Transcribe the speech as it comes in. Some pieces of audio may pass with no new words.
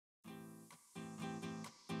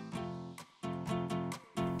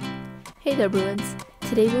Hey there, Bruins!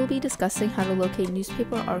 Today we'll be discussing how to locate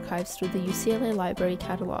newspaper archives through the UCLA Library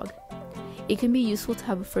Catalog. It can be useful to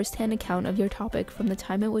have a first-hand account of your topic from the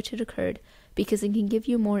time at which it occurred because it can give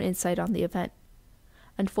you more insight on the event.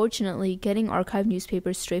 Unfortunately, getting archived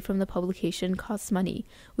newspapers straight from the publication costs money,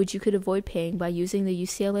 which you could avoid paying by using the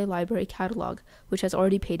UCLA Library Catalog, which has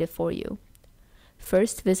already paid it for you.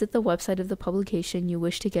 First, visit the website of the publication you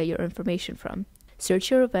wish to get your information from. Search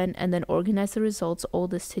your event and then organize the results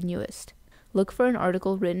oldest to newest. Look for an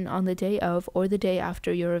article written on the day of or the day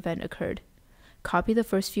after your event occurred. Copy the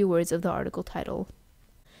first few words of the article title.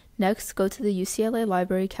 Next, go to the UCLA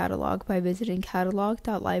Library Catalog by visiting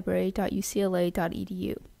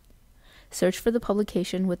catalog.library.ucla.edu. Search for the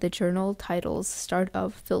publication with the journal title's start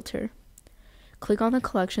of filter. Click on the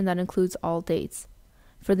collection that includes all dates.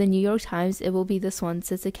 For the New York Times, it will be this one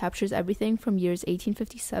since it captures everything from years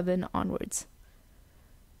 1857 onwards.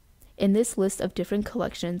 In this list of different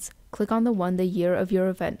collections, click on the one the year of your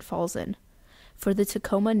event falls in. For the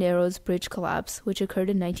Tacoma Narrows Bridge collapse, which occurred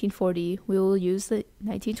in 1940, we will use the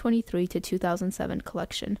 1923 to 2007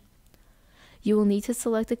 collection. You will need to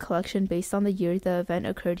select a collection based on the year the event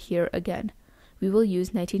occurred here again. We will use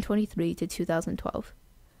 1923 to 2012.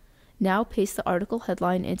 Now paste the article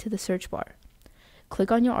headline into the search bar.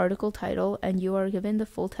 Click on your article title and you are given the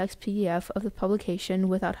full-text PDF of the publication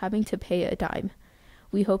without having to pay a dime.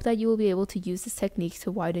 We hope that you will be able to use this technique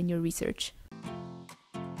to widen your research.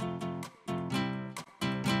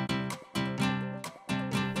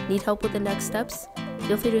 Need help with the next steps?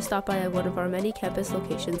 Feel free to stop by at one of our many campus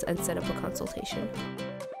locations and set up a consultation.